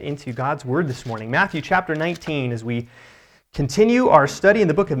Into God's Word this morning. Matthew chapter 19, as we continue our study in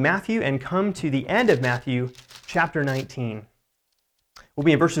the book of Matthew and come to the end of Matthew chapter 19. We'll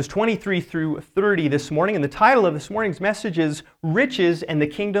be in verses 23 through 30 this morning, and the title of this morning's message is Riches and the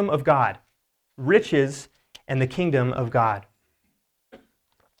Kingdom of God. Riches and the Kingdom of God.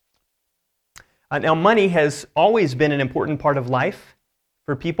 Now, money has always been an important part of life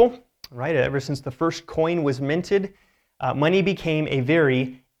for people, right? Ever since the first coin was minted, money became a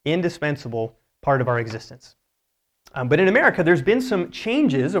very indispensable part of our existence. But in America, there's been some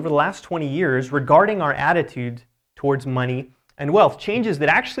changes over the last 20 years regarding our attitude towards money and wealth. Changes that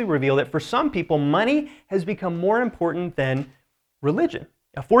actually reveal that for some people, money has become more important than religion.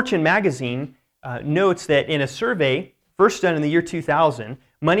 Fortune magazine notes that in a survey first done in the year 2000,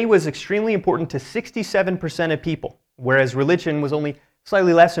 money was extremely important to 67% of people, whereas religion was only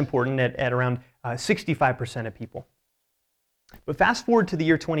slightly less important at around 65% of people. But fast forward to the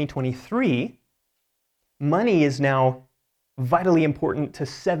year 2023, money is now vitally important to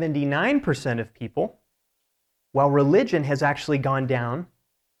 79% of people, while religion has actually gone down,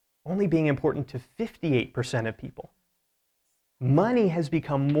 only being important to 58% of people. Money has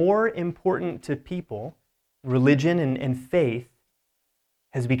become more important to people. Religion and faith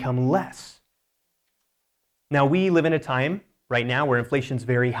has become less. Now, we live in a time right now where inflation's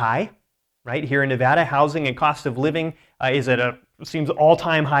very high. Right here in Nevada, housing and cost of living is at seems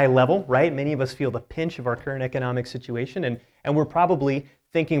all-time high level, right? Many of us feel the pinch of our current economic situation, and we're probably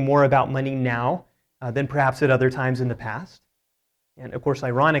thinking more about money now than perhaps at other times in the past. And of course,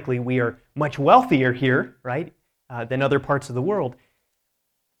 ironically, we are much wealthier here, right, than other parts of the world.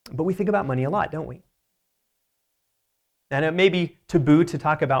 But we think about money a lot, don't we? And it may be taboo to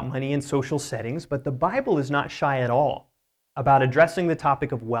talk about money in social settings, but the Bible is not shy at all about addressing the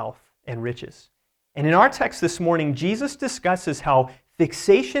topic of wealth and riches. And in our text this morning, Jesus discusses how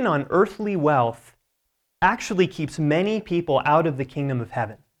fixation on earthly wealth actually keeps many people out of the kingdom of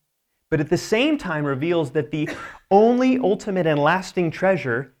heaven, but at the same time reveals that the only ultimate and lasting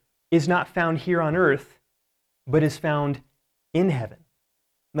treasure is not found here on earth, but is found in heaven.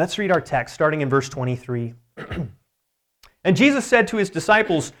 Let's read our text, starting in verse 23. And Jesus said to his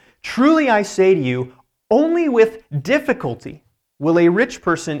disciples, "Truly I say to you, only with difficulty will a rich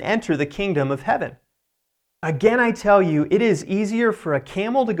person enter the kingdom of heaven. Again, I tell you, it is easier for a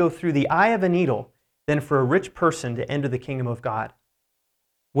camel to go through the eye of a needle than for a rich person to enter the kingdom of God."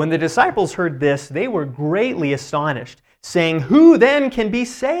 When the disciples heard this, they were greatly astonished, saying, "Who then can be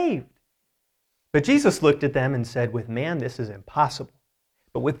saved?" But Jesus looked at them and said, "With man this is impossible,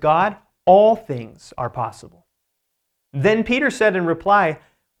 but with God all things are possible." Then Peter said in reply,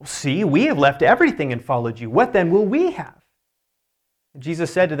 "Well, see, we have left everything and followed you. What then will we have?"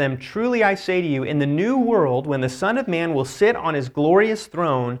 Jesus said to them, "Truly I say to you, in the new world, when the Son of Man will sit on his glorious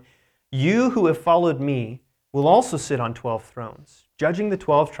throne, you who have followed me will also sit on 12 thrones, judging the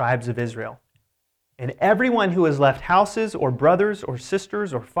 12 tribes of Israel. And everyone who has left houses or brothers or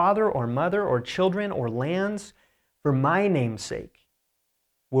sisters or father or mother or children or lands for my name's sake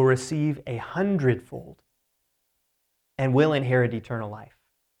will receive 100-fold and will inherit eternal life.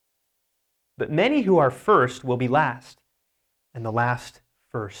 But many who are first will be last, and the last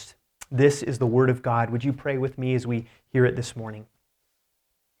first." This is the word of God. Would you pray with me as we hear it this morning?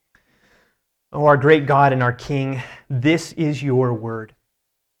 Oh, our great God and our King, this is your word.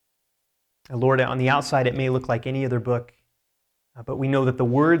 Lord, on the outside it may look like any other book, but we know that the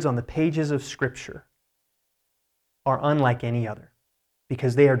words on the pages of Scripture are unlike any other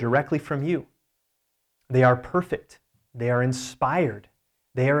because they are directly from you. They are perfect. They are inspired.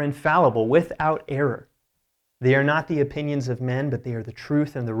 They are infallible, without error. They are not the opinions of men, but they are the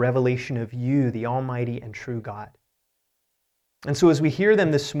truth and the revelation of you, the almighty and true God. And so as we hear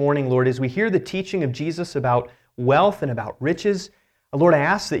them this morning, Lord, as we hear the teaching of Jesus about wealth and about riches, Lord, I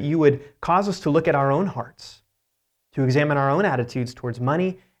ask that you would cause us to look at our own hearts, to examine our own attitudes towards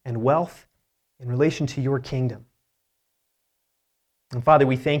money and wealth in relation to your kingdom. And Father,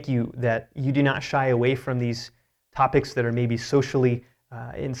 we thank you that you do not shy away from these topics that are maybe socially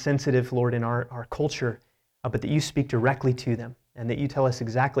insensitive, Lord, in our culture, but that you speak directly to them and that you tell us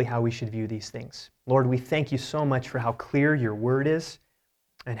exactly how we should view these things. Lord, we thank you so much for how clear your word is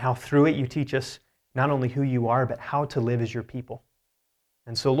and how through it you teach us not only who you are, but how to live as your people.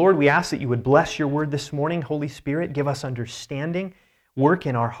 And so, Lord, we ask that you would bless your word this morning. Holy Spirit, give us understanding, work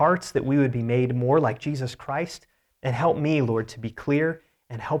in our hearts that we would be made more like Jesus Christ, and help me, Lord, to be clear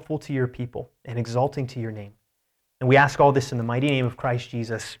and helpful to your people and exalting to your name. And we ask all this in the mighty name of Christ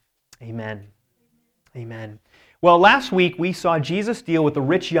Jesus. Amen. Amen. Well, last week we saw Jesus deal with the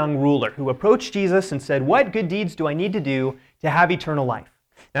rich young ruler who approached Jesus and said, "What good deeds do I need to do to have eternal life?"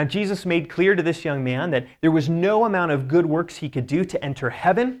 Now, Jesus made clear to this young man that there was no amount of good works he could do to enter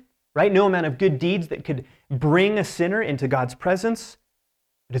heaven, right? No amount of good deeds that could bring a sinner into God's presence.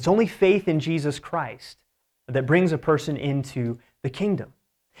 But it's only faith in Jesus Christ that brings a person into the kingdom.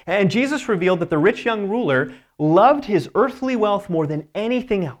 And Jesus revealed that the rich young ruler loved his earthly wealth more than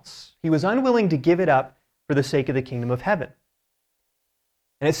anything else. He was unwilling to give it up for the sake of the kingdom of heaven.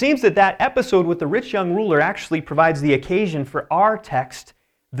 And it seems that that episode with the rich young ruler actually provides the occasion for our text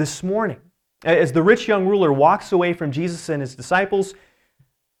this morning. As the rich young ruler walks away from Jesus and his disciples,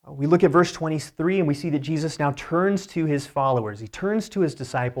 we look at verse 23 and we see that Jesus now turns to his followers. He turns to his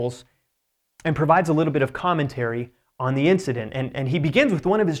disciples and provides a little bit of commentary on the incident. And he begins with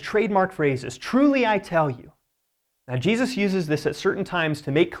one of his trademark phrases, "Truly I tell you." Now Jesus uses this at certain times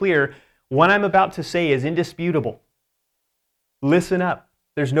to make clear what I'm about to say is indisputable. Listen up.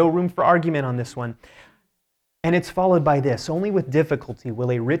 There's no room for argument on this one. And it's followed by this: only with difficulty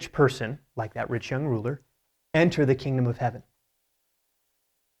will a rich person, like that rich young ruler, enter the kingdom of heaven.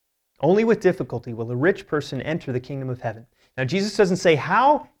 Only with difficulty will a rich person enter the kingdom of heaven. Now, Jesus doesn't say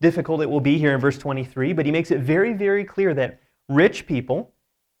how difficult it will be here in verse 23, but he makes it very, very clear that rich people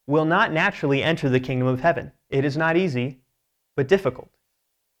will not naturally enter the kingdom of heaven. It is not easy, but difficult.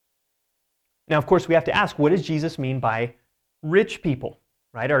 Now, of course, we have to ask, what does Jesus mean by rich people?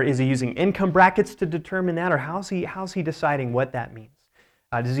 Right? Or is he using income brackets to determine that? Or how's he deciding what that means?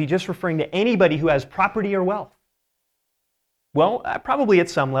 Is he just referring to anybody who has property or wealth? Well, probably at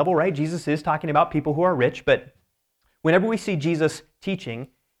some level, right? Jesus is talking about people who are rich, but whenever we see Jesus teaching,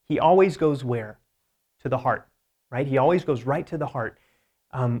 he always goes where? To the heart, right? He always goes right to the heart.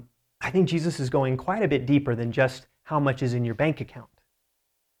 I think Jesus is going quite a bit deeper than just how much is in your bank account.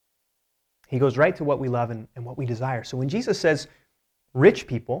 He goes right to what we love and what we desire. So when Jesus says rich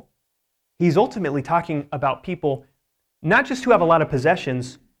people, he's ultimately talking about people not just who have a lot of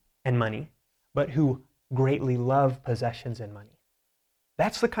possessions and money, but who greatly love possessions and money.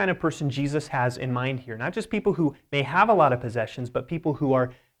 That's the kind of person Jesus has in mind here. Not just people who may have a lot of possessions, but people who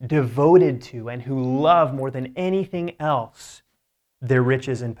are devoted to and who love more than anything else their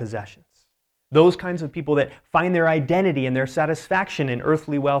riches and possessions. Those kinds of people that find their identity and their satisfaction in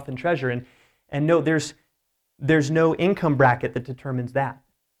earthly wealth and treasure. And no, there's no income bracket that determines that.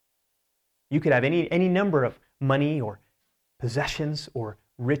 You could have any number of money or possessions or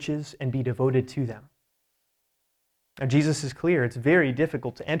riches and be devoted to them. Now, Jesus is clear, it's very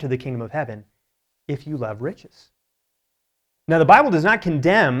difficult to enter the kingdom of heaven if you love riches. Now, the Bible does not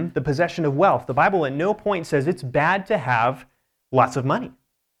condemn the possession of wealth. The Bible at no point says it's bad to have lots of money.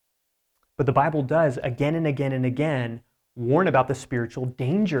 But the Bible does again and again and again warn about the spiritual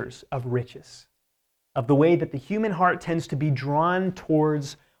dangers of riches, of the way that the human heart tends to be drawn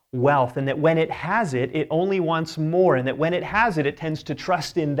towards wealth, and that when it has it, it only wants more, and that when it has it, it tends to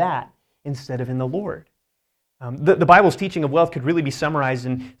trust in that instead of in the Lord. The Bible's teaching of wealth could really be summarized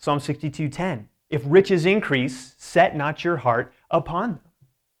in Psalm 62:10. If riches increase, set not your heart upon them.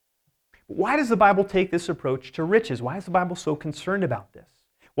 Why does the Bible take this approach to riches? Why is the Bible so concerned about this?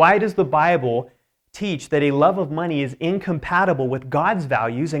 Why does the Bible teach that a love of money is incompatible with God's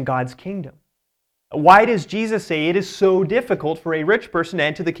values and God's kingdom? Why does Jesus say it is so difficult for a rich person to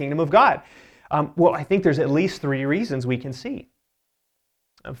enter the kingdom of God? Well, I think there's at least 3 reasons we can see.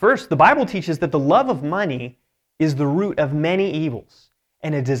 First, the Bible teaches that the love of money is the root of many evils,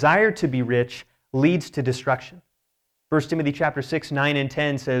 and a desire to be rich leads to destruction. 1 Timothy chapter 6, 9 and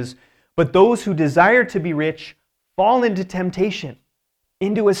 10 says, "But those who desire to be rich fall into temptation,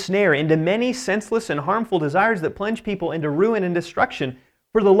 into a snare, into many senseless and harmful desires that plunge people into ruin and destruction.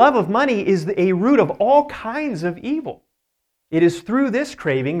 For the love of money is a root of all kinds of evil. It is through this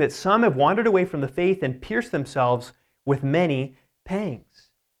craving that some have wandered away from the faith and pierced themselves with many pangs."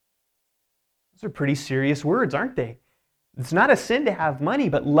 Those are pretty serious words, aren't they? It's not a sin to have money,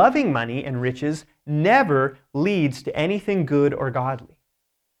 but loving money and riches never leads to anything good or godly.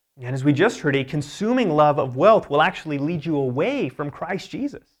 And as we just heard, a consuming love of wealth will actually lead you away from Christ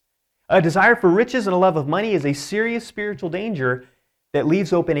Jesus. A desire for riches and a love of money is a serious spiritual danger that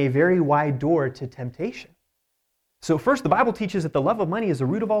leaves open a very wide door to temptation. So first, the Bible teaches that the love of money is the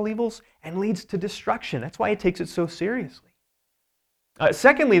root of all evils and leads to destruction. That's why it takes it so seriously.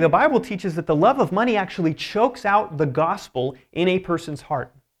 Secondly, the Bible teaches that the love of money actually chokes out the gospel in a person's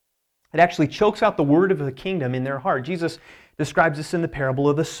heart. It actually chokes out the word of the kingdom in their heart. Jesus describes this in the parable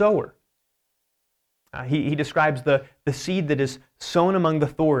of the sower. He describes the seed that is sown among the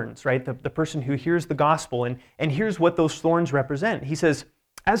thorns, right? The person who hears the gospel, and here's what those thorns represent. He says,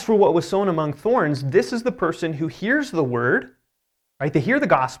 as for what was sown among thorns, this is the person who hears the word, right? They hear the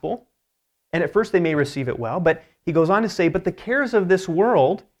gospel, and at first they may receive it well, but he goes on to say, but the cares of this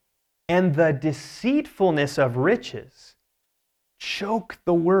world and the deceitfulness of riches choke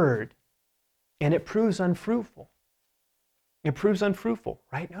the word, and it proves unfruitful. It proves unfruitful,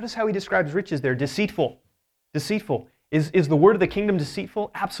 right? Notice how he describes riches there. Deceitful. Deceitful. Is the word of the kingdom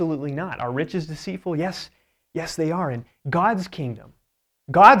deceitful? Absolutely not. Are riches deceitful? Yes, they are. And God's kingdom,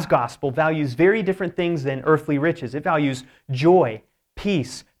 God's gospel values very different things than earthly riches. It values joy,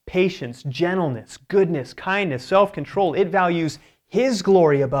 peace, patience, gentleness, goodness, kindness, self-control. It values His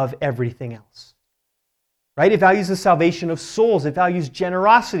glory above everything else. Right? It values the salvation of souls. It values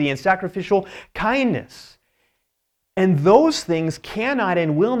generosity and sacrificial kindness. And those things cannot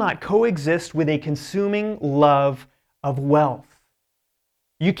and will not coexist with a consuming love of wealth.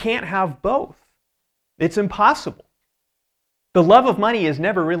 You can't have both. It's impossible. The love of money is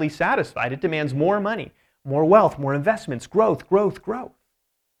never really satisfied. It demands more money, more wealth, more investments, growth.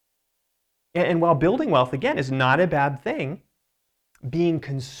 And while building wealth, again, is not a bad thing, being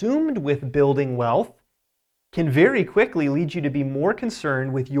consumed with building wealth can very quickly lead you to be more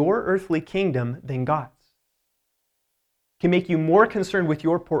concerned with your earthly kingdom than God's. Can make you more concerned with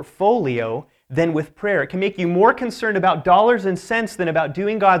your portfolio than with prayer. It can make you more concerned about dollars and cents than about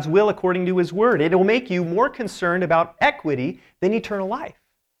doing God's will according to His Word. It will make you more concerned about equity than eternal life.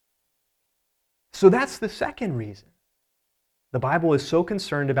 So that's the second reason the Bible is so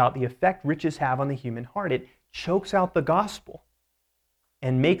concerned about the effect riches have on the human heart. It chokes out the gospel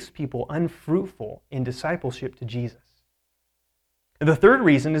and makes people unfruitful in discipleship to Jesus. And the third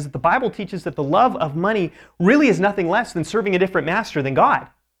reason is that the Bible teaches that the love of money really is nothing less than serving a different master than God.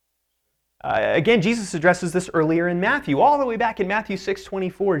 Again, Jesus addresses this earlier in Matthew. All the way back in Matthew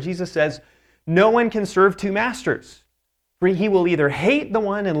 6:24, Jesus says, "No one can serve two masters, for he will either hate the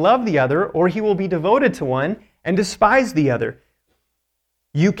one and love the other, or he will be devoted to one and despise the other.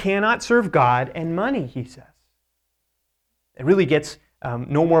 You cannot serve God and money," he says. It really gets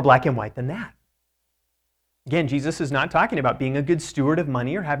no more black and white than that. Again, Jesus is not talking about being a good steward of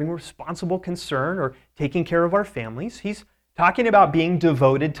money or having responsible concern or taking care of our families. He's talking about being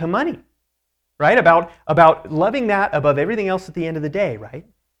devoted to money, right? About loving that above everything else at the end of the day, right?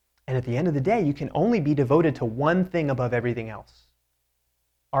 And at the end of the day, you can only be devoted to one thing above everything else.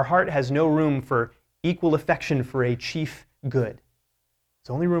 Our heart has no room for equal affection for a chief good. It's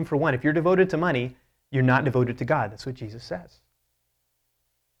only room for one. If you're devoted to money, you're not devoted to God. That's what Jesus says.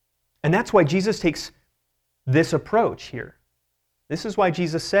 And that's why Jesus takes this approach here. This is why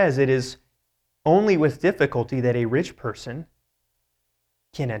Jesus says it is only with difficulty that a rich person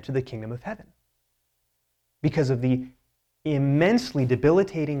can enter the kingdom of heaven, because of the immensely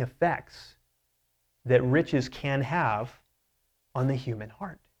debilitating effects that riches can have on the human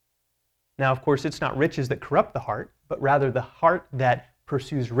heart. Now, of course, it's not riches that corrupt the heart, but rather the heart that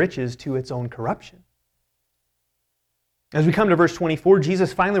pursues riches to its own corruption. As we come to verse 24,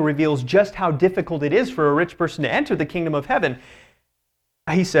 Jesus finally reveals just how difficult it is for a rich person to enter the kingdom of heaven.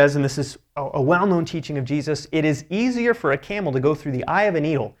 He says, and this is a well-known teaching of Jesus, it is easier for a camel to go through the eye of a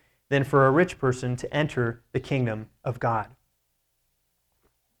needle than for a rich person to enter the kingdom of God.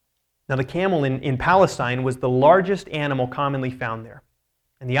 Now, the camel in Palestine was the largest animal commonly found there.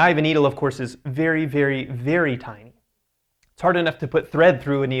 And the eye of a needle, of course, is very, very, very tiny. It's hard enough to put thread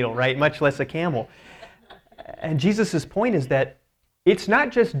through a needle, right? Much less a camel. And Jesus' point is that it's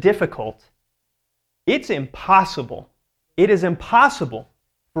not just difficult, it's impossible. It is impossible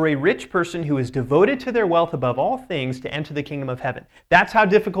for a rich person who is devoted to their wealth above all things to enter the kingdom of heaven. That's how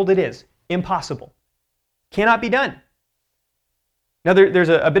difficult it is. Impossible. Cannot be done. Now, there's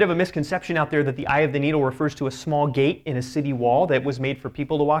a bit of a misconception out there that the eye of the needle refers to a small gate in a city wall that was made for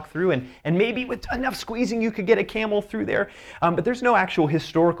people to walk through, and maybe with enough squeezing you could get a camel through there. But there's no actual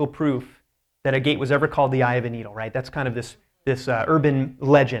historical proof that a gate was ever called the eye of a needle, right? That's kind of this urban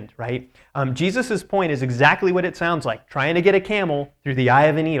legend, right? Jesus' point is exactly what it sounds like, trying to get a camel through the eye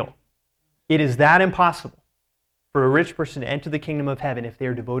of a needle. It is that impossible for a rich person to enter the kingdom of heaven if they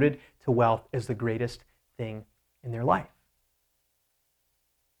are devoted to wealth as the greatest thing in their life.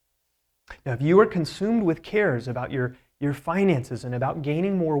 Now, if you are consumed with cares about your finances and about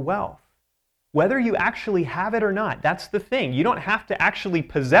gaining more wealth, whether you actually have it or not, that's the thing. You don't have to actually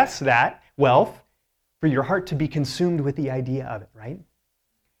possess that wealth for your heart to be consumed with the idea of it, right?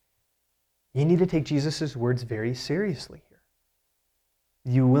 You need to take Jesus' words very seriously here.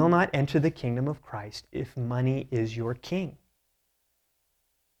 You will not enter the kingdom of Christ if money is your king.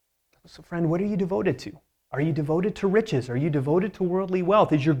 So, friend, what are you devoted to? Are you devoted to riches? Are you devoted to worldly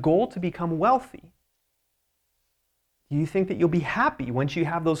wealth? Is your goal to become wealthy? Do you think that you'll be happy once you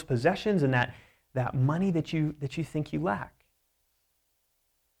have those possessions and that money that you think you lack?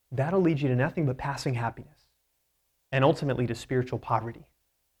 That'll lead you to nothing but passing happiness. and ultimately to spiritual poverty,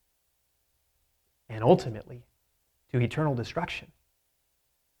 and ultimately to eternal destruction.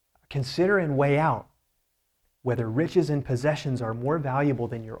 Consider and weigh out whether riches and possessions are more valuable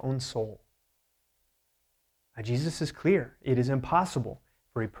than your own soul. Now, Jesus is clear. It is impossible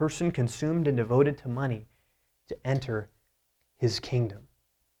for a person consumed and devoted to money to enter his kingdom.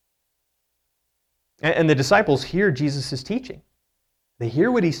 And the disciples hear Jesus' teaching. They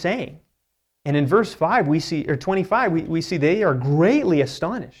hear what he's saying. And in verse 5, we see, or 25, we see they are greatly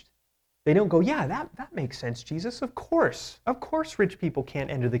astonished. They don't go, yeah, that makes sense, Jesus. Of course rich people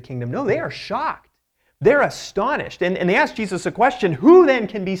can't enter the kingdom. No, they are shocked. They're astonished. And they ask Jesus a question, who then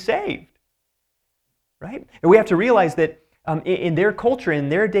can be saved? Right? And we have to realize that in their culture, in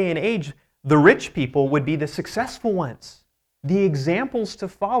their day and age, the rich people would be the successful ones, the examples to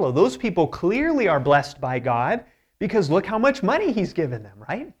follow. Those people clearly are blessed by God because look how much money he's given them,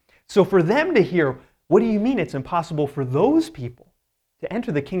 right? So for them to hear, what do you mean it's impossible for those people to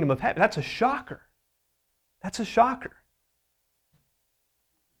enter the kingdom of heaven? That's a shocker. That's a shocker.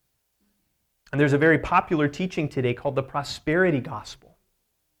 And there's a very popular teaching today called the prosperity gospel.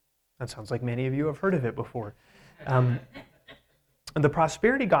 That sounds like many of you have heard of it before. And the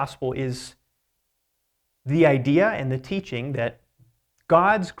prosperity gospel is the idea and the teaching that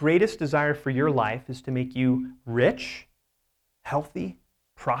God's greatest desire for your life is to make you rich, healthy,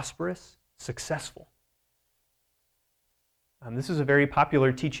 prosperous, successful. This is a very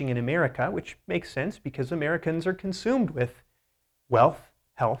popular teaching in America, which makes sense because Americans are consumed with wealth,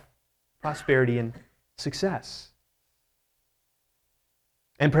 health, prosperity, and success.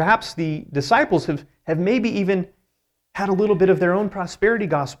 And perhaps the disciples have maybe even had a little bit of their own prosperity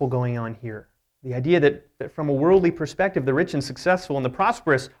gospel going on here. The idea that from a worldly perspective, the rich and successful and the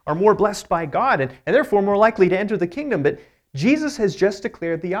prosperous are more blessed by God and therefore more likely to enter the kingdom. But Jesus has just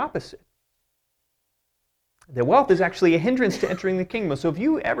declared the opposite. That wealth is actually a hindrance to entering the kingdom. So if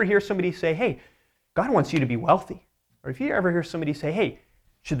you ever hear somebody say, hey, God wants you to be wealthy, or if you ever hear somebody say, hey,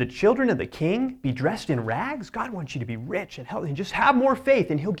 should the children of the king be dressed in rags? God wants you to be rich and healthy and just have more faith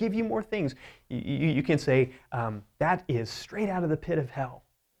and he'll give you more things. You can say, that is straight out of the pit of hell.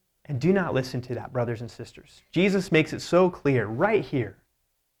 And do not listen to that, brothers and sisters. Jesus makes it so clear right here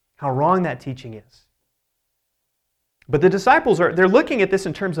how wrong that teaching is. But the disciples they're looking at this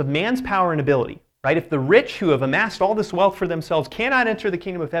in terms of man's power and ability, right? If the rich who have amassed all this wealth for themselves cannot enter the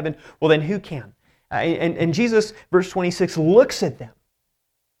kingdom of heaven, well then who can? And Jesus, verse 26, looks at them.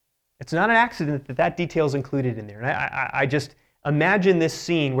 It's not an accident that detail is included in there. And I just imagine this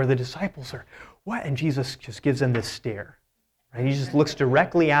scene where the disciples are, what? And Jesus just gives them this stare. Right? He just looks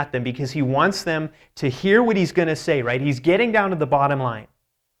directly at them because he wants them to hear what he's going to say, right? He's getting down to the bottom line.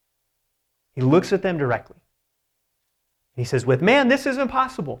 He looks at them directly. He says, with man, this is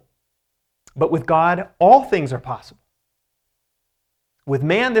impossible. But with God, all things are possible. With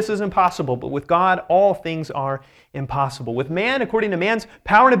man, this is impossible, but with God, all things are impossible. With man, according to man's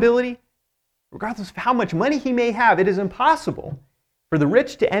power and ability, regardless of how much money he may have, it is impossible for the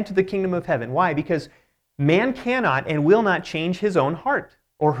rich to enter the kingdom of heaven. Why? Because man cannot and will not change his own heart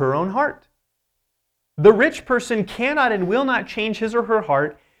or her own heart. The rich person cannot and will not change his or her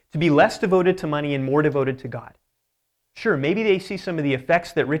heart to be less devoted to money and more devoted to God. Sure, maybe they see some of the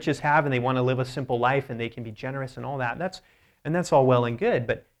effects that riches have and they want to live a simple life and they can be generous and all that. That's all well and good,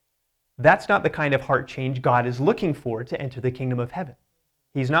 but that's not the kind of heart change God is looking for to enter the kingdom of heaven.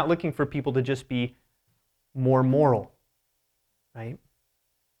 He's not looking for people to just be more moral, right?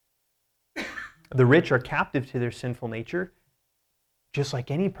 The rich are captive to their sinful nature, just like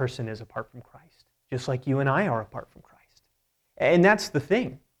any person is apart from Christ, just like you and I are apart from Christ. And that's the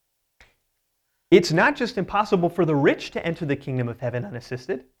thing. It's not just impossible for the rich to enter the kingdom of heaven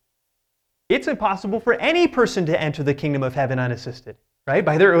unassisted. It's impossible for any person to enter the kingdom of heaven unassisted, right?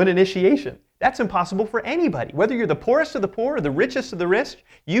 By their own initiation. That's impossible for anybody. Whether you're the poorest of the poor or the richest of the rich,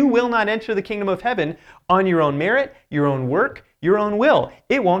 you will not enter the kingdom of heaven on your own merit, your own work, your own will.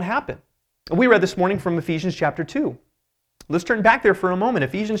 It won't happen. We read this morning from Ephesians chapter 2. Let's turn back there for a moment.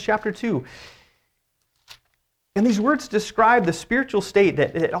 Ephesians chapter 2. And these words describe the spiritual state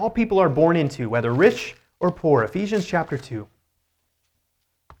that all people are born into, whether rich or poor. Ephesians chapter 2.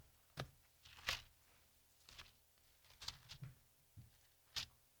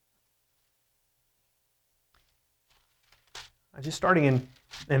 Just starting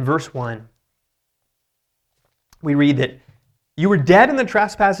in verse 1, we read that you were dead in the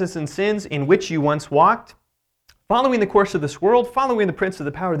trespasses and sins in which you once walked, following the course of this world, following the prince of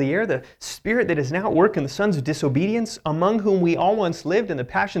the power of the air, the spirit that is now at work in the sons of disobedience, among whom we all once lived in the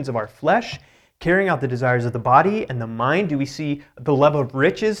passions of our flesh, carrying out the desires of the body and the mind. Do we see the love of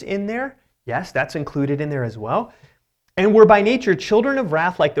riches in there? Yes, that's included in there as well. And were by nature children of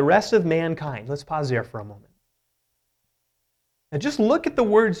wrath like the rest of mankind. Let's pause there for a moment. Now just look at the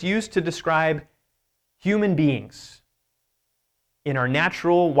words used to describe human beings in our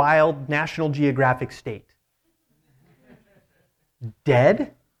natural, wild, National Geographic state.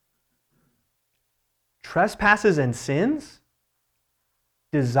 Dead, trespasses and sins,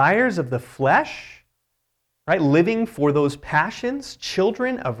 desires of the flesh, right? Living for those passions,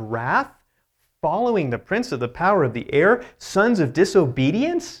 children of wrath, following the prince of the power of the air, sons of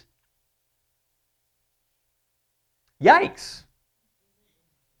disobedience. Yikes.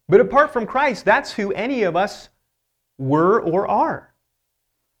 But apart from Christ, that's who any of us were or are.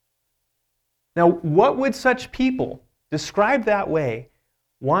 Now, what would such people, described that way,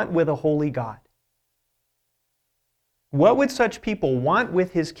 want with a holy God? What would such people want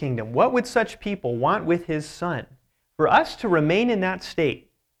with His kingdom? What would such people want with His Son? For us to remain in that state,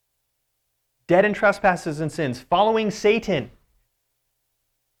 dead in trespasses and sins, following Satan,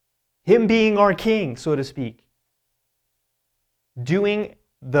 him being our king, so to speak, doing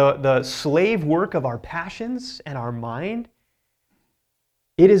the slave work of our passions and our mind,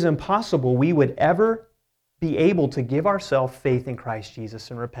 it is impossible we would ever be able to give ourselves faith in Christ Jesus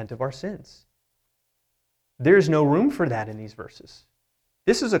and repent of our sins. There's no room for that in these verses.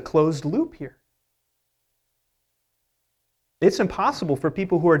 This is a closed loop here. It's impossible for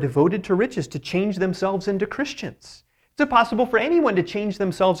people who are devoted to riches to change themselves into Christians. It's impossible for anyone to change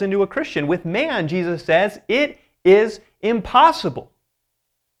themselves into a Christian. With man, Jesus says, it is impossible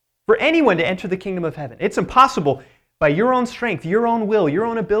for anyone to enter the kingdom of heaven. It's impossible by your own strength, your own will, your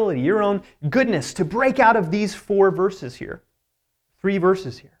own ability, your own goodness to break out of these 4 verses here. 3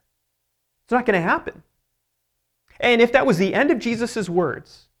 verses here. It's not going to happen. And if that was the end of Jesus'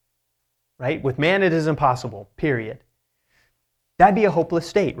 words, right? With man it is impossible, period. That'd be a hopeless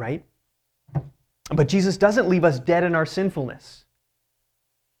state, right? But Jesus doesn't leave us dead in our sinfulness.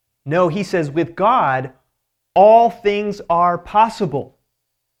 No, He says, with God, all things are possible.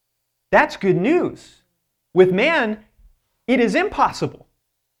 That's good news. With man, it is impossible.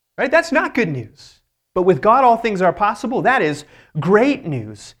 Right? That's not good news. But with God, all things are possible. That is great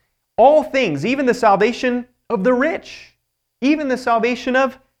news. All things, even the salvation of the rich, even the salvation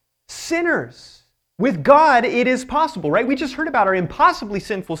of sinners. With God, it is possible, right? We just heard about our impossibly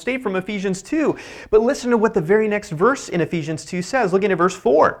sinful state from Ephesians 2. But listen to what the very next verse in Ephesians 2 says. Look at verse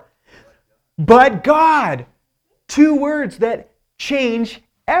 4. But God. 2 words that change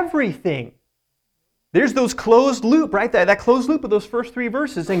everything. There's those closed loop, right? That closed loop of those first 3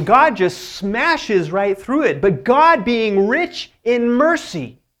 verses. And God just smashes right through it. But God being rich in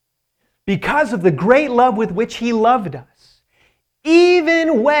mercy, because of the great love with which He loved us,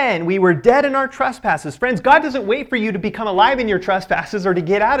 even when we were dead in our trespasses. Friends, God doesn't wait for you to become alive in your trespasses or to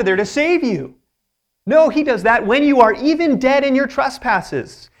get out of there to save you. No, He does that when you are even dead in your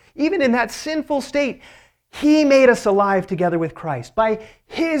trespasses. Even in that sinful state, He made us alive together with Christ. By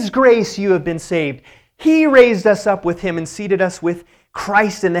His grace you have been saved. He raised us up with Him and seated us with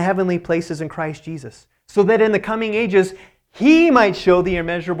Christ in the heavenly places in Christ Jesus, so that in the coming ages He might show the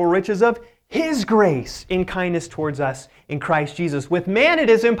immeasurable riches of His grace in kindness towards us in Christ Jesus. With man it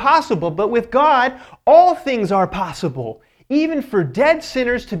is impossible, but with God all things are possible, even for dead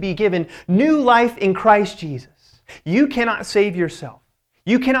sinners to be given new life in Christ Jesus. You cannot save yourself.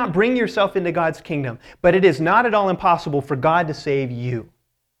 You cannot bring yourself into God's kingdom, but it is not at all impossible for God to save you.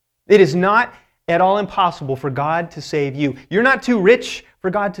 It is not at all impossible for God to save you. You're not too rich for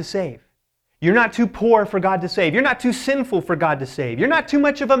God to save. You're not too poor for God to save. You're not too sinful for God to save. You're not too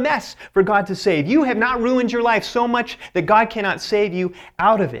much of a mess for God to save. You have not ruined your life so much that God cannot save you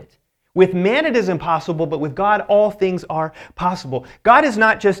out of it. With man it is impossible, but with God all things are possible. God is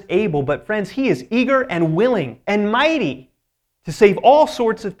not just able, but friends, He is eager and willing and mighty to save all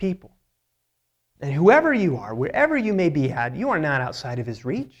sorts of people. And whoever you are, wherever you may be at, you are not outside of His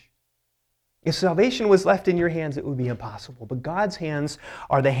reach. If salvation was left in your hands, it would be impossible. But God's hands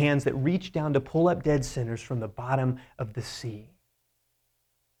are the hands that reach down to pull up dead sinners from the bottom of the sea.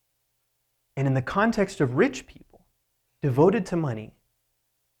 And in the context of rich people devoted to money,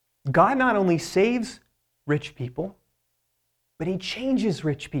 God not only saves rich people, but He changes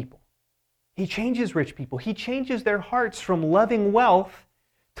rich people. He changes rich people. He changes their hearts from loving wealth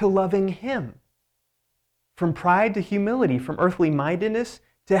to loving Him. From pride to humility, from earthly mindedness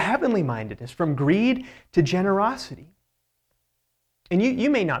to heavenly mindedness, from greed to generosity. And you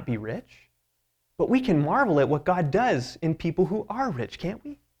may not be rich, but we can marvel at what God does in people who are rich, can't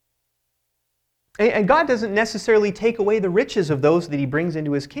we? And God doesn't necessarily take away the riches of those that He brings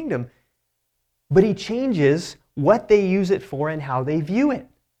into His kingdom, but He changes what they use it for and how they view it.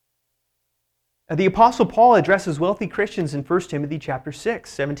 The Apostle Paul addresses wealthy Christians in 1 Timothy chapter 6,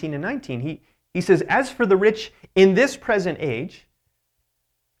 17 and 19. He says, "As for the rich in this present age,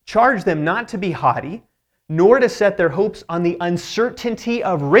 charge them not to be haughty, nor to set their hopes on the uncertainty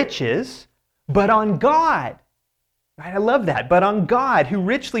of riches, but on God." Right? I love that. But on God, who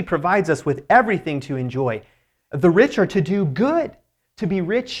richly provides us with everything to enjoy. The rich are to do good, to be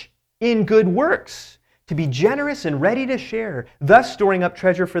rich in good works, to be generous and ready to share, thus storing up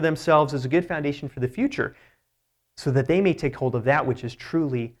treasure for themselves as a good foundation for the future, so that they may take hold of that which is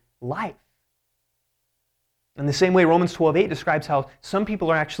truly life. In the same way, Romans 12:8 describes how some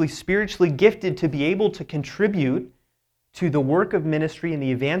people are actually spiritually gifted to be able to contribute to the work of ministry and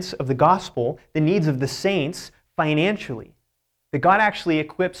the advance of the gospel, the needs of the saints financially. That God actually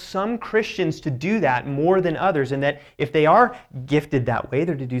equips some Christians to do that more than others, and that if they are gifted that way,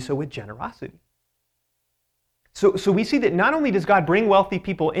 they're to do so with generosity. So we see that not only does God bring wealthy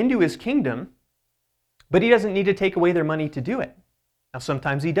people into His kingdom, but He doesn't need to take away their money to do it. Now,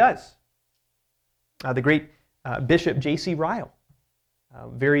 sometimes He does. The great Bishop J.C. Ryle, a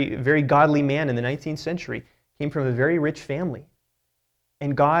very, very godly man in the 19th century, came from a very rich family.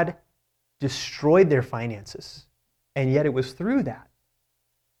 And God destroyed their finances. And yet it was through that.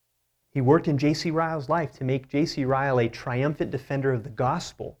 He worked in J.C. Ryle's life to make J.C. Ryle a triumphant defender of the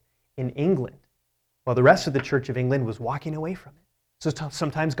gospel in England, while the rest of the Church of England was walking away from it. So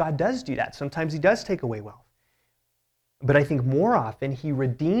sometimes God does do that. Sometimes He does take away wealth. But I think more often He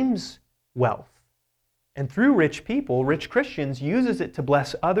redeems wealth. And through rich people, rich Christians, uses it to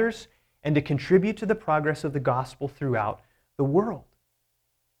bless others and to contribute to the progress of the gospel throughout the world.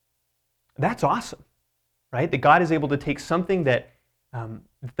 That's awesome, right? That God is able to take something that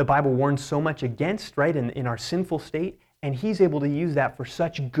the Bible warns so much against, right, in our sinful state, and He's able to use that for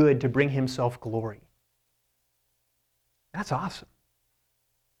such good to bring Himself glory. That's awesome.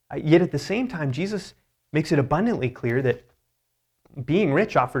 Yet at the same time, Jesus makes it abundantly clear that being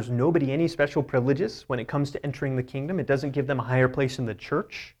rich offers nobody any special privileges when it comes to entering the kingdom. It doesn't give them a higher place in the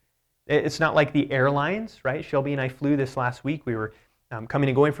church. It's not like the airlines, right? Shelby and I flew this last week. We were coming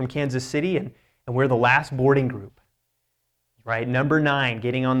and going from Kansas City, and we're the last boarding group, right? Number 9,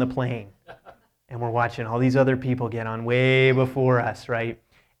 getting on the plane. And we're watching all these other people get on way before us, right?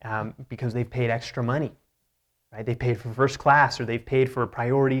 Because they've paid extra money, right? They paid for first class, or they've paid for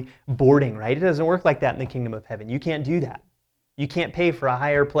priority boarding, right? It doesn't work like that in the kingdom of heaven. You can't do that. You can't pay for a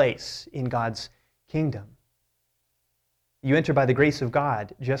higher place in God's kingdom. You enter by the grace of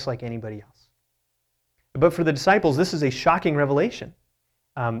God just like anybody else. But for the disciples, this is a shocking revelation.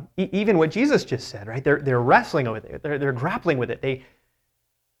 Even what Jesus just said, right? They're wrestling with it. They're grappling with it.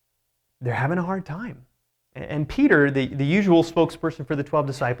 They're having a hard time. And Peter, the usual spokesperson for the 12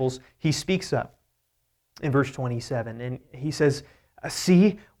 disciples, he speaks up in verse 27. And he says,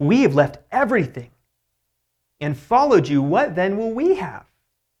 "See, we have left everything and followed you. What then will we have?"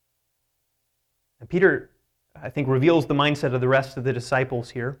 And Peter, I think, reveals the mindset of the rest of the disciples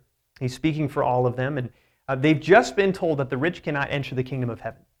here. He's speaking for all of them, and they've just been told that the rich cannot enter the kingdom of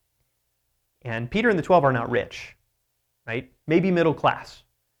heaven. And Peter and the 12 are not rich, right? Maybe middle class,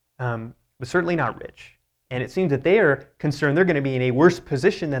 but certainly not rich. And it seems that they are concerned they're going to be in a worse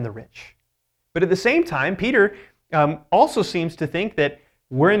position than the rich. But at the same time, Peter also seems to think that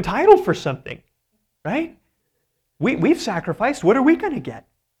we're entitled for something, right? We've sacrificed. What are we going to get?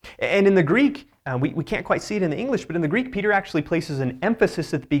 And in the Greek, we can't quite see it in the English, but in the Greek, Peter actually places an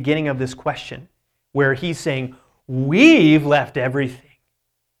emphasis at the beginning of this question, where he's saying, we've left everything.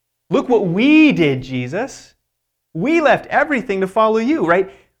 Look what we did, Jesus. We left everything to follow you,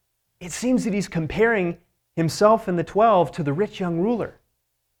 right? It seems that he's comparing himself and the 12 to the rich young ruler,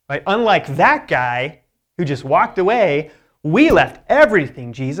 right? Unlike that guy who just walked away, we left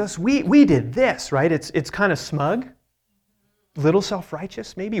everything, Jesus. We did this, right? It's kind of smug, a little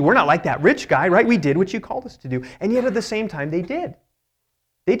self-righteous maybe. We're not like that rich guy, right? We did what you called us to do. And yet at the same time, they did.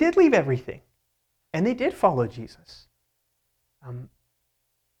 They did leave everything. And they did follow Jesus. And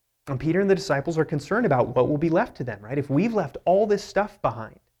Peter and the disciples are concerned about what will be left to them, right? If we've left all this stuff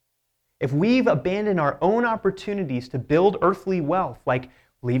behind, if we've abandoned our own opportunities to build earthly wealth, like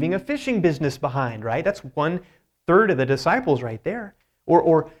leaving a fishing business behind, right? That's 1/3 of the disciples right there.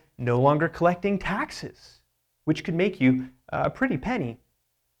 Or no longer collecting taxes, which could make you a pretty penny.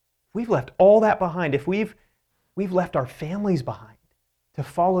 If we've left all that behind, if we've left our families behind to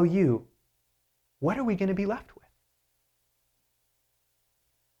follow you, what are we going to be left with?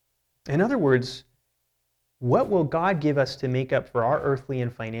 In other words, what will God give us to make up for our earthly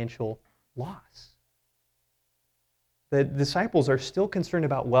and financial loss? The disciples are still concerned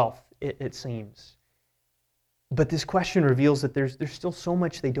about wealth, it seems. But this question reveals that there's still so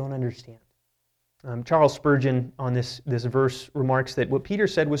much they don't understand. Charles Spurgeon on this verse remarks that what Peter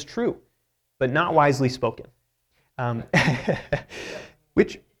said was true, but not wisely spoken,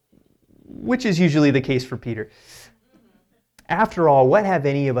 which is usually the case for Peter. After all, what have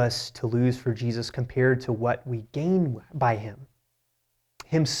any of us to lose for Jesus compared to what we gain by him?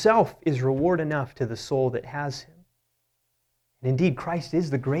 Himself is reward enough to the soul that has him. And indeed, Christ is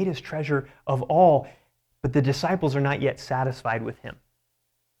the greatest treasure of all, but the disciples are not yet satisfied with him,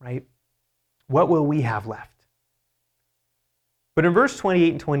 right? What will we have left? But in verse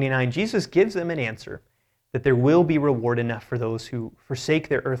 28 and 29, Jesus gives them an answer that there will be reward enough for those who forsake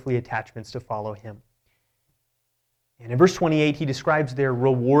their earthly attachments to follow him. And in verse 28, he describes their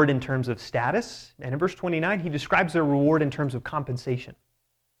reward in terms of status. And in verse 29, he describes their reward in terms of compensation.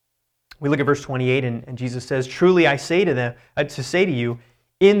 We look at verse 28, and Jesus says, "Truly I say to you,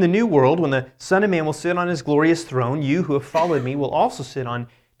 in the new world, when the Son of Man will sit on his glorious throne, you who have followed me will also sit on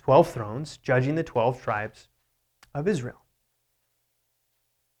 12 thrones, judging the 12 tribes of Israel."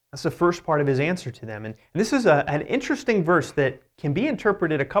 That's the first part of his answer to them. And this is an interesting verse that can be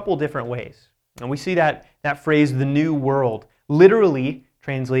interpreted a couple different ways. And we see that phrase, the new world, literally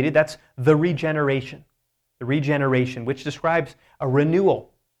translated, that's the regeneration. The regeneration, which describes a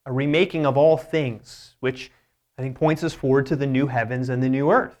renewal, a remaking of all things, which I think points us forward to the new heavens and the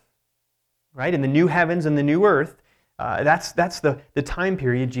new earth. Right? In the new heavens and the new earth, that's the time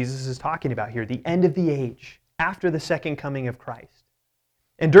period Jesus is talking about here, the end of the age, after the second coming of Christ.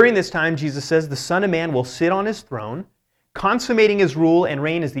 And during this time, Jesus says, the Son of Man will sit on his throne, consummating his rule and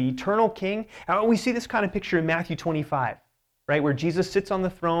reign as the eternal king. We see this kind of picture in Matthew 25, right, where Jesus sits on the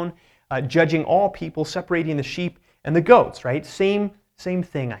throne, judging all people, separating the sheep and the goats, right? Same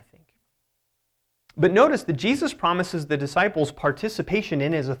thing, I think. But notice that Jesus promises the disciples participation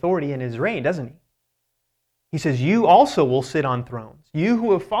in his authority and his reign, doesn't he? He says, you also will sit on thrones. You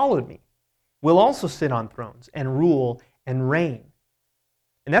who have followed me will also sit on thrones and rule and reign.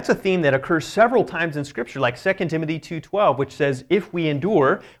 And that's a theme that occurs several times in Scripture, like 2 Timothy 2:12, which says, if we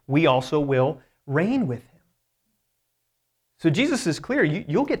endure, we also will reign with him. So Jesus is clear,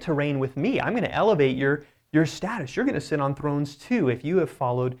 you'll get to reign with me. I'm going to elevate your status. You're going to sit on thrones too if you have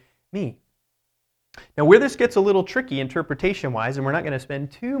followed me. Now, where this gets a little tricky interpretation-wise, and we're not going to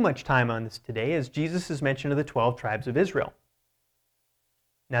spend too much time on this today, is Jesus' mention of the 12 tribes of Israel.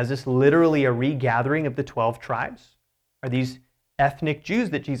 Now, is this literally a regathering of the 12 tribes? Are these ethnic Jews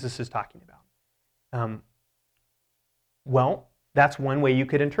that Jesus is talking about? Well, that's one way you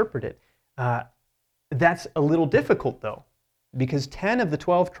could interpret it. That's a little difficult, though, because 10 of the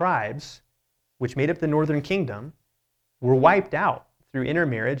 12 tribes, which made up the northern kingdom, were wiped out through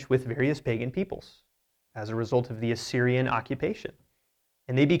intermarriage with various pagan peoples as a result of the Assyrian occupation.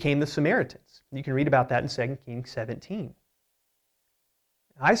 And they became the Samaritans. You can read about that in 2 Kings 17.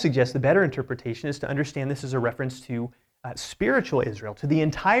 I suggest the better interpretation is to understand this as a reference to spiritual Israel, to the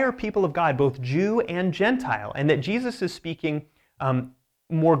entire people of God, both Jew and Gentile, and that Jesus is speaking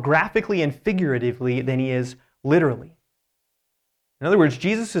more graphically and figuratively than he is literally. In other words,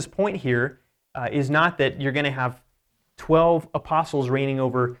 Jesus' point here is not that you're going to have 12 apostles reigning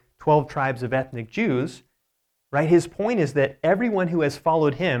over 12 tribes of ethnic Jews, right? His point is that everyone who has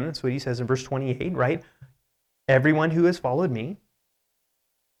followed him, that's what he says in verse 28, right? Everyone who has followed me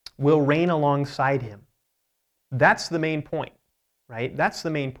will reign alongside him. That's the main point, right? That's the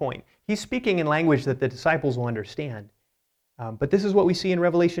main point. He's speaking in language that the disciples will understand. But this is what we see in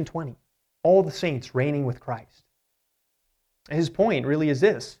Revelation 20. All the saints reigning with Christ. His point really is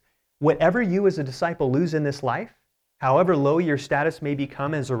this. Whatever you as a disciple lose in this life, however low your status may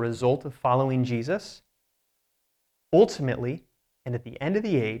become as a result of following Jesus, ultimately, and at the end of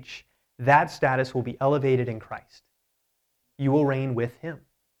the age, that status will be elevated in Christ. You will reign with him.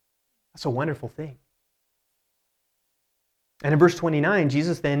 That's a wonderful thing. And in verse 29,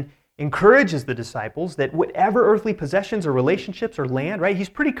 Jesus then encourages the disciples that whatever earthly possessions or relationships or land, right? He's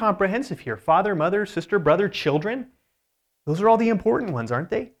pretty comprehensive here. Father, mother, sister, brother, children. Those are all the important ones,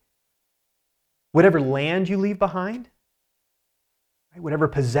 aren't they? Whatever land you leave behind, right? Whatever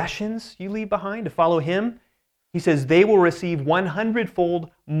possessions you leave behind to follow him, he says they will receive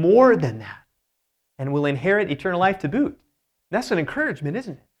 100-fold more than that and will inherit eternal life to boot. That's an encouragement,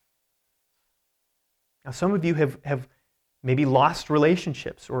 isn't it? Now, some of you have maybe lost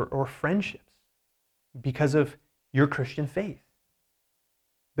relationships or friendships because of your Christian faith.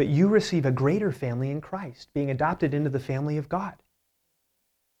 But you receive a greater family in Christ, being adopted into the family of God.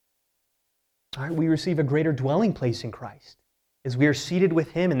 All right, we receive a greater dwelling place in Christ as we are seated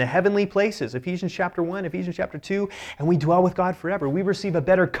with him in the heavenly places, Ephesians chapter 1, Ephesians chapter 2, and we dwell with God forever. We receive a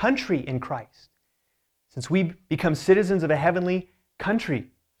better country in Christ. Since we become citizens of a heavenly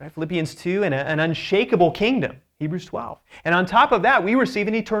country, Right? Philippians 2, and an unshakable kingdom, Hebrews 12. And on top of that, we receive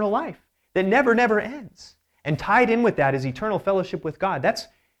an eternal life that never, never ends. And tied in with that is eternal fellowship with God. That's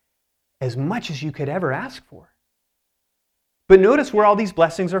as much as you could ever ask for. But notice where all these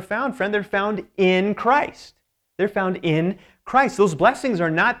blessings are found, friend. They're found in Christ. They're found in Christ. Those blessings are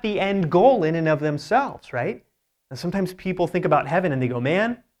not the end goal in and of themselves, right? And sometimes people think about heaven and they go,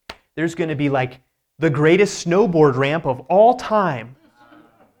 man, there's going to be like the greatest snowboard ramp of all time,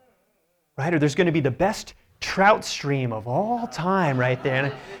 right? Or there's going to be the best trout stream of all time right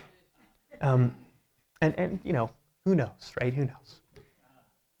there. And you know, who knows, right? Who knows?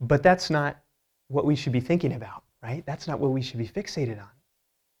 But that's not what we should be thinking about, right? That's not what we should be fixated on.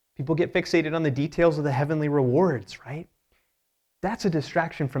 People get fixated on the details of the heavenly rewards, right? That's a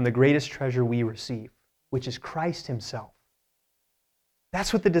distraction from the greatest treasure we receive, which is Christ himself.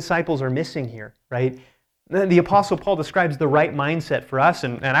 That's what the disciples are missing here, right? The Apostle Paul describes the right mindset for us,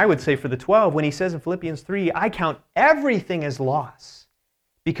 and I would say for the 12, when he says in Philippians 3, I count everything as loss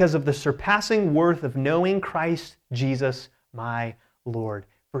because of the surpassing worth of knowing Christ Jesus, my Lord.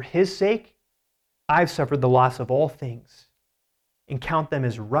 For his sake, I've suffered the loss of all things and count them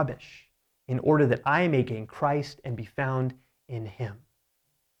as rubbish in order that I may gain Christ and be found in him.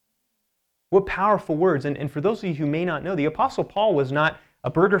 What powerful words. And for those of you who may not know, the Apostle Paul was not a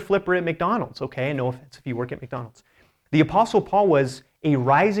burger flipper at McDonald's, okay? No offense if you work at McDonald's. The Apostle Paul was a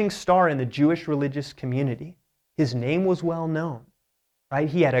rising star in the Jewish religious community. His name was well known, right?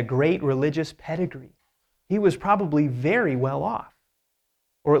 He had a great religious pedigree. He was probably very well off,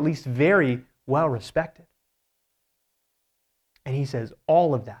 or at least very well respected. And he says,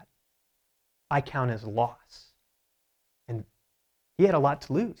 all of that I count as loss. And he had a lot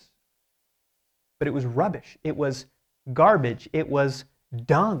to lose. But it was rubbish. It was garbage. It was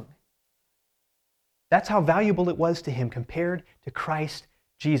dung. That's how valuable it was to him compared to Christ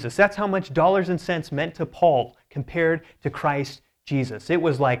Jesus. That's how much dollars and cents meant to Paul compared to Christ Jesus. It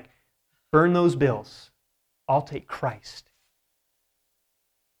was like, burn those bills. I'll take Christ.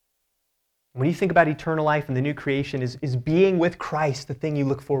 When you think about eternal life and the new creation, is being with Christ the thing you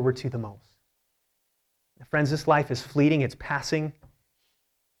look forward to the most? Friends, this life is fleeting, it's passing,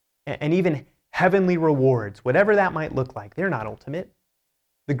 and even heavenly rewards, whatever that might look like, they're not ultimate.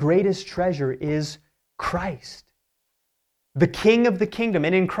 The greatest treasure is Christ, the King of the kingdom.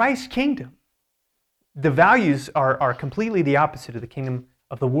 And in Christ's kingdom, the values are completely the opposite of the kingdom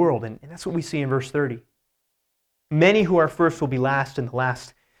of the world. And that's what we see in verse 30. Many who are first will be last, and the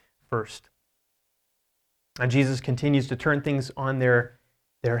last first. And Jesus continues to turn things on their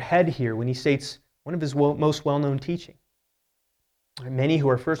head here when he states one of his most well-known teaching. Many who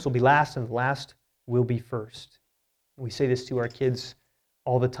are first will be last, and the last will be first. We say this to our kids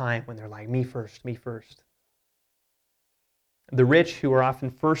all the time when they're like, me first, me first. The rich, who are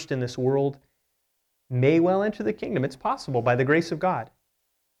often first in this world, may well enter the kingdom. It's possible by the grace of God.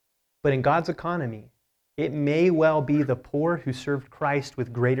 But in God's economy, it may well be the poor who served Christ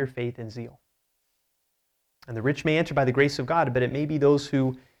with greater faith and zeal. And the rich may enter by the grace of God, but it may be those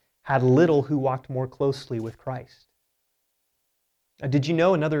who had little who walked more closely with Christ. Did you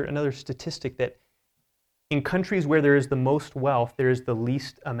know another statistic that in countries where there is the most wealth, there is the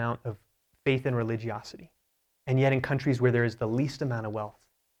least amount of faith and religiosity? And yet in countries where there is the least amount of wealth,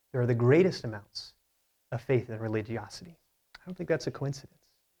 there are the greatest amounts of faith and religiosity. I don't think that's a coincidence.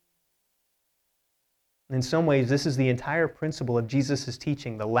 In some ways, this is the entire principle of Jesus'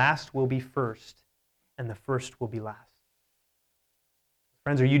 teaching. The last will be first, and the first will be last.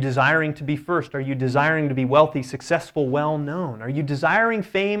 Friends, are you desiring to be first? Are you desiring to be wealthy, successful, well-known? Are you desiring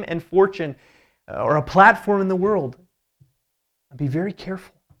fame and fortune or a platform in the world? Be very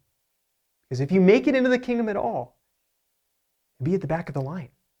careful. Because if you make it into the kingdom at all, be at the back of the line.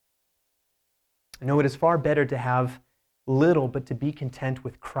 No, it is far better to have little, but to be content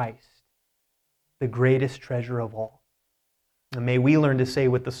with Christ, the greatest treasure of all. And may we learn to say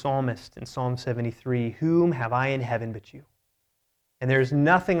with the psalmist in Psalm 73, whom have I in heaven but you? And there is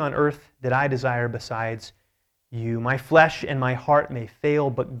nothing on earth that I desire besides you. My flesh and my heart may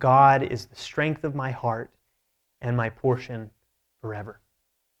fail, but God is the strength of my heart and my portion forever.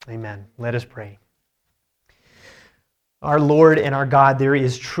 Amen. Let us pray. Our Lord and our God, there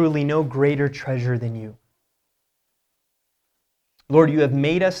is truly no greater treasure than you. Lord, you have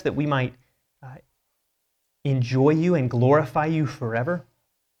made us that we might enjoy you and glorify you forever.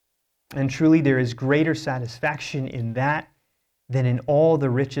 And truly there is greater satisfaction in that than in all the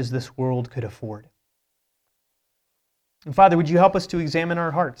riches this world could afford. And Father, would you help us to examine our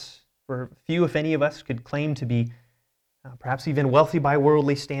hearts? For few, if any of us, could claim to be perhaps even wealthy by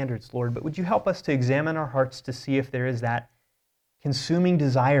worldly standards, Lord. But would you help us to examine our hearts to see if there is that consuming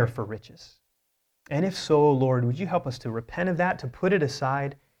desire for riches? And if so, Lord, would you help us to repent of that, to put it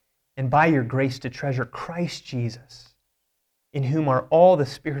aside, and by your grace to treasure Christ Jesus, in whom are all the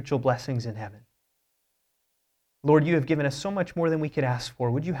spiritual blessings in heaven? Lord, you have given us so much more than we could ask for.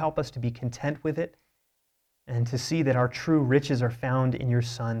 Would you help us to be content with it and to see that our true riches are found in your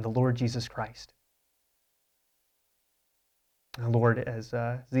Son, the Lord Jesus Christ? Lord, as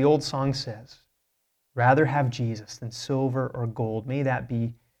the old song says, rather have Jesus than silver or gold. May that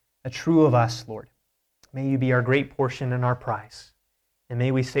be true of us, Lord. May you be our great portion and our prize. And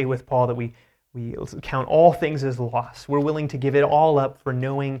may we say with Paul that we count all things as loss. We're willing to give it all up for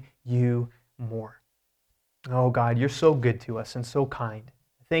knowing you more. Oh God, you're so good to us and so kind.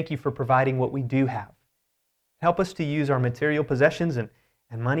 Thank you for providing what we do have. Help us to use our material possessions and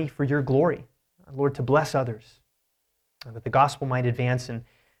money for your glory, Lord, to bless others, that the gospel might advance and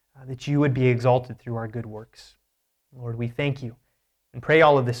that you would be exalted through our good works. Lord, we thank you and pray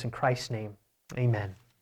all of this in Christ's name. Amen.